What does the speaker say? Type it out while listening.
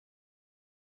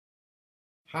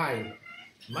Hi,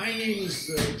 my name is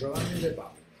Giovanni D.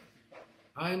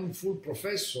 I'm full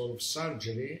professor of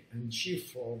surgery and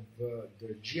chief of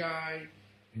the GI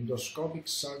endoscopic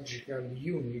surgical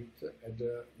unit at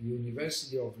the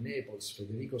University of Naples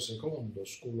Federico II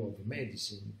School of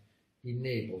Medicine in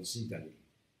Naples, Italy.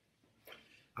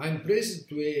 I'm pleased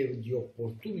to have the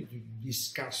opportunity to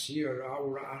discuss here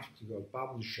our article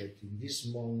published in this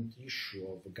month's issue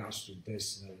of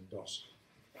Gastrointestinal Endoscopy.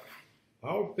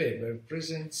 Our paper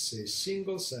presents a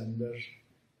single-center,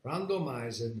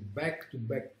 randomized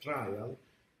back-to-back trial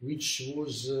which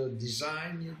was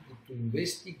designed to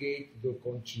investigate the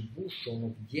contribution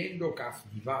of the endocuff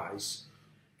device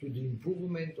to the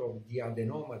improvement of the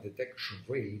adenoma detection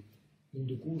rate in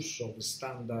the course of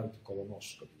standard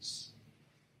colonoscopies.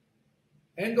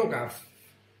 Endocuff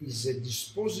is a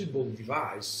disposable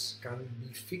device can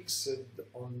be fixed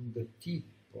on the tip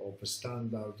of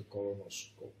standard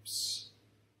colonoscopes.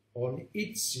 On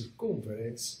its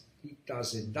circumference, it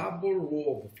has a double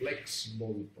row of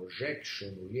flexible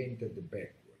projection oriented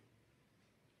backward.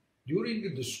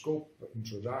 During the scope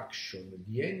introduction,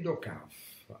 the endocuff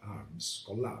arms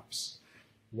collapse,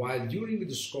 while during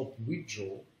the scope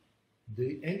withdrawal,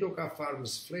 the endocuff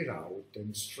arms flare out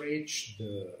and stretch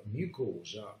the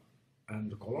mucosa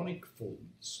and colonic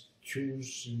folds,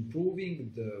 thus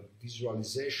improving the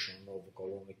visualization of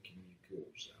colonic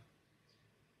mucosa.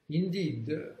 Indeed,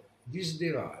 this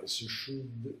device should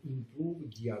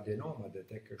improve the adenoma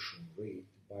detection rate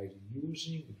by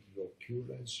reducing the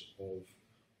occurrence of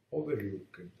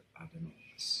overlooked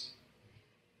adenomas.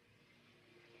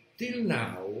 Till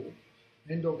now,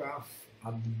 endocuff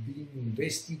had been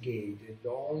investigated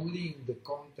only in the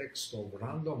context of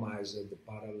randomized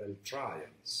parallel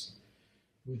trials,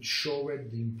 which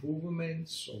showed the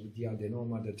improvements of the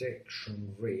adenoma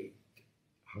detection rate.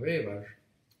 However,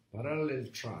 parallel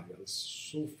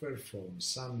trials suffer from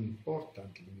some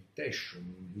important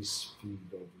limitations in this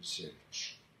field of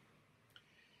research.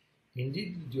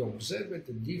 Indeed, the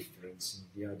observed difference in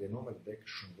the adenoma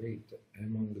detection rate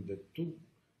among the two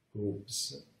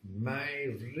groups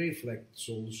may reflect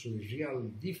also a real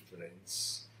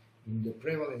difference in the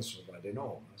prevalence of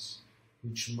adenomas,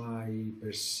 which may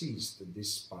persist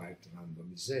despite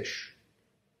randomization.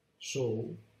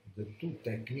 So, the two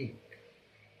techniques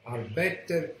are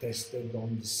better tested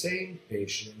on the same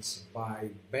patients by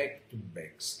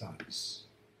back-to-back studies.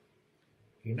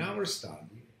 In our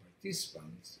study,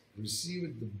 participants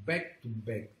received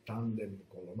back-to-back tandem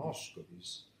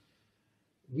colonoscopies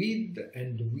with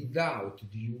and without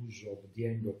the use of the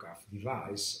endocuff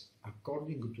device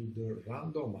according to the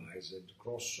randomized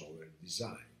crossover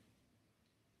design.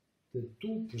 The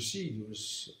two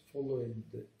procedures followed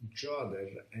each other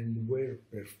and were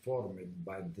performed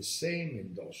by the same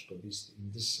endoscopist in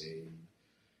the same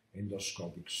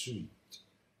endoscopic suite.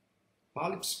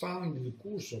 Polyps found in the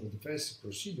course of the first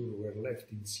procedure were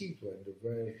left in situ and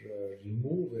were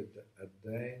removed at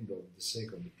the end of the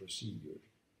second procedure.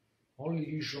 Only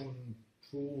lesions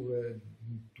proved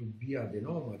to be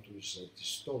adenomatous at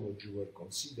histology were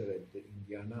considered in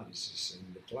the analysis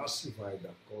and classified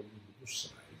according to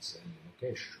size and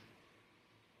location.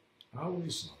 Our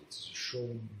results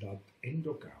showed that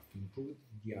endocuff improved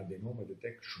the adenoma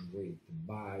detection rate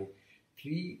by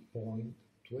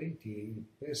 3.28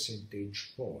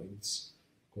 percentage points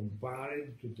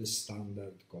compared to the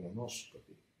standard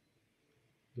colonoscopy.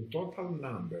 The total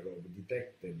number of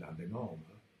detected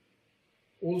adenoma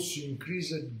also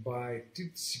increased by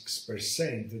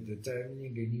 36%,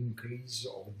 determining an increase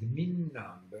of the mean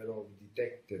number of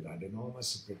detected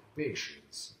adenomas per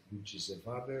patient, which is a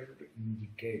further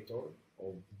indicator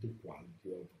of the quality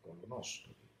of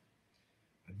colonoscopy.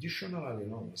 Additional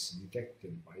adenomas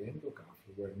detected by endocuff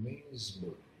were mainly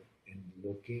small and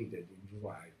located in the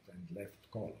right and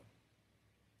left column.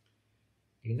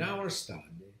 In our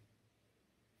study,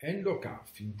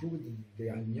 endocuff improved the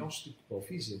diagnostic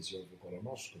proficiency of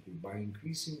colonoscopy by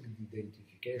increasing the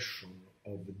identification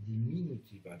of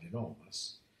diminutive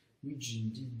adenomas, which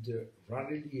indeed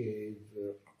rarely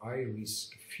have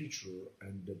high-risk feature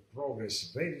and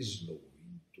progress very slow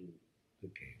into the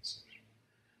cancer.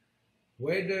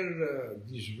 Whether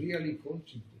this really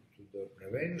contributes to the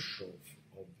prevention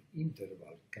of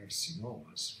interval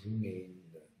carcinomas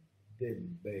remained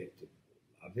debatable.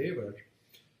 However,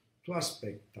 two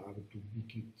aspects are to be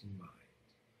kept in mind.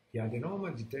 The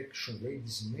adenoma detection rate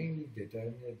is mainly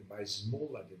determined by small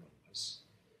adenomas,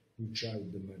 which are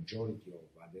the majority of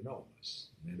adenomas.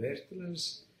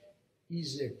 Nevertheless,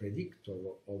 is a predictor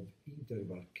of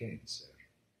interval cancer.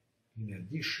 In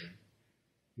addition,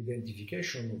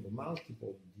 Identification of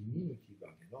multiple diminutive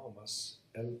adenomas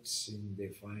helps in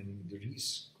defining the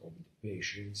risk of the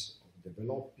patients of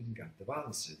developing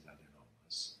advanced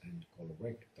adenomas and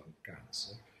colorectal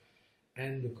cancer,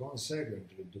 and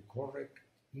consequently the correct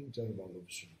interval of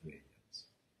surveillance.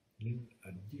 In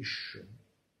addition,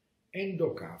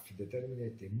 Endoscopy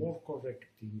determined a more correct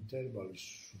interval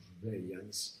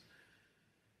surveillance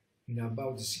in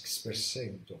about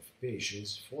 6% of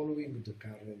patients following the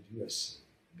current US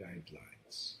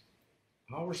guidelines.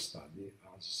 Our study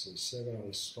has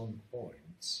several strong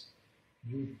points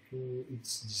due to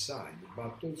its design,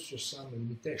 but also some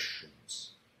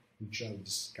limitations which are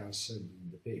discussed in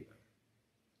the paper.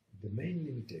 The main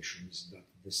limitation is that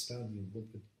the study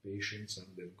involved patients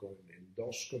undergoing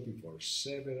endoscopy for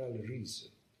several reasons: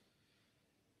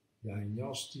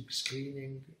 diagnostic,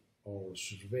 screening, or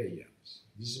surveillance.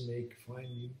 These make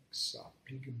findings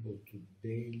applicable to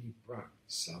daily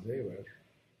practice. However,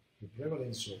 the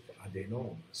prevalence of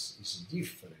adenomas is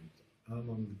different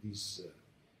among these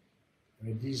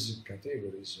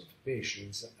categories of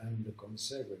patients, and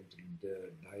consequently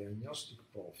the diagnostic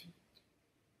profit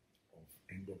of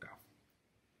endoscopy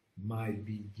might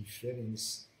be different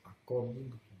according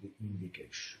to the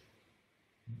indication.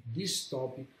 This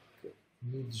topic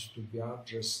needs to be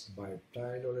addressed by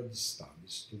tailored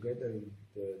studies together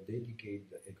with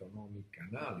dedicated economic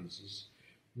analysis,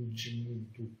 which need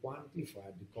to quantify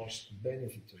the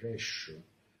cost-benefit ratio,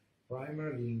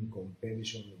 primarily in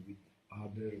comparison with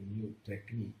other new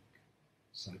techniques,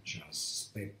 such as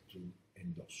spectrum